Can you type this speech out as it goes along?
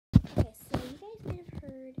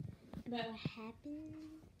about what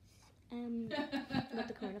happens with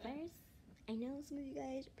the coronavirus. I know some of you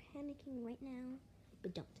guys are panicking right now,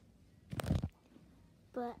 but don't.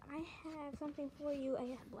 But I have something for you. I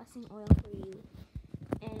have blessing oil for you,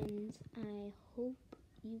 and I hope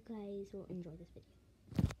you guys will enjoy this video.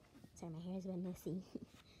 Sorry, my hair has been messy.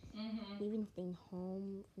 We've been staying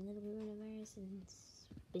home from the coronavirus, and it's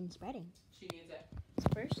been spreading. She needs it.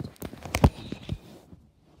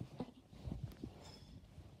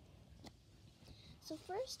 So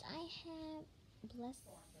first, I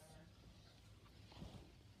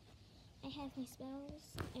have my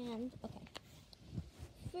spells, and okay.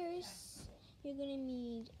 First, you're gonna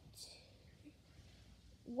need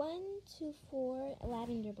 1 to 4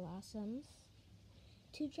 lavender blossoms,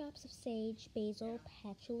 2 drops of sage, basil,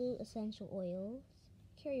 patchouli, essential oils.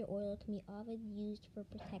 Carrier oil can be often used for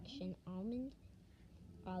protection.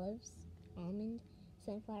 Olives, almond,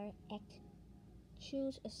 sunflower,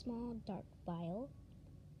 choose a small dark vial.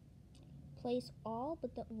 Place all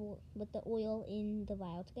but the oil in the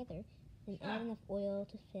vial together, and add enough oil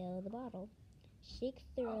to fill the bottle. Shake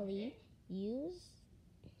thoroughly. Use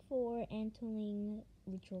for anointing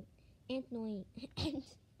ritual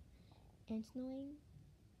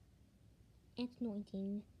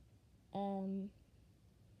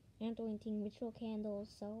candles,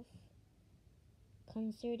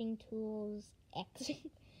 self-concerting tools,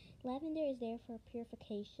 Lavender is there for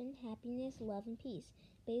purification, happiness, love, and peace.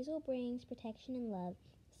 Basil brings protection and love.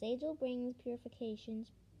 Sage brings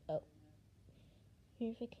purifications,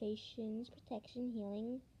 protection,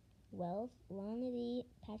 healing, wealth. Lonely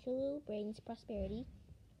patchouli brings prosperity,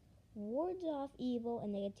 wards off evil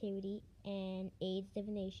and negativity, and aids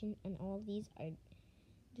divination. And all of these are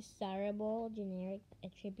desirable generic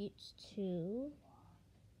attributes to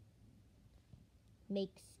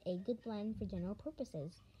makes a good blend for general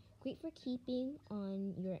purposes. Great for keeping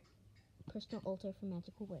on your personal altar for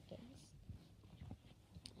magical workings.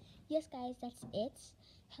 Yes, guys, that's it.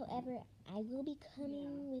 However, I will be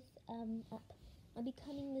coming with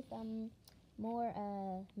more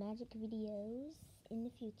magic videos in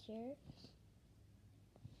the future.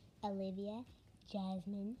 Olivia,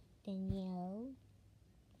 Jasmine, Danielle,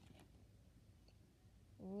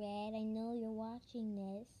 Red, I know you're watching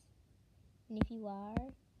this, and if you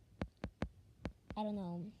are, I don't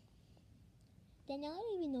know. Danielle, I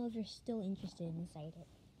don't even know if you're still interested inside it,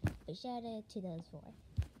 but shout out to those 4.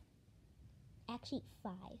 Actually,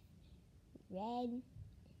 5. Red,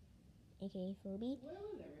 aka Phoebe,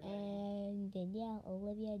 and Danielle,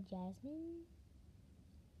 Olivia, Jasmine.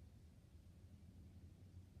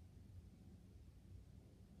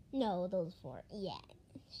 No, those 4. Yeah.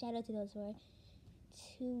 Shout out to those 4.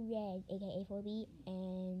 To Red, aka Phoebe,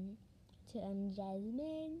 and to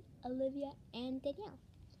Jasmine, Olivia, and Danielle.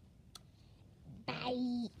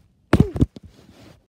 Bye.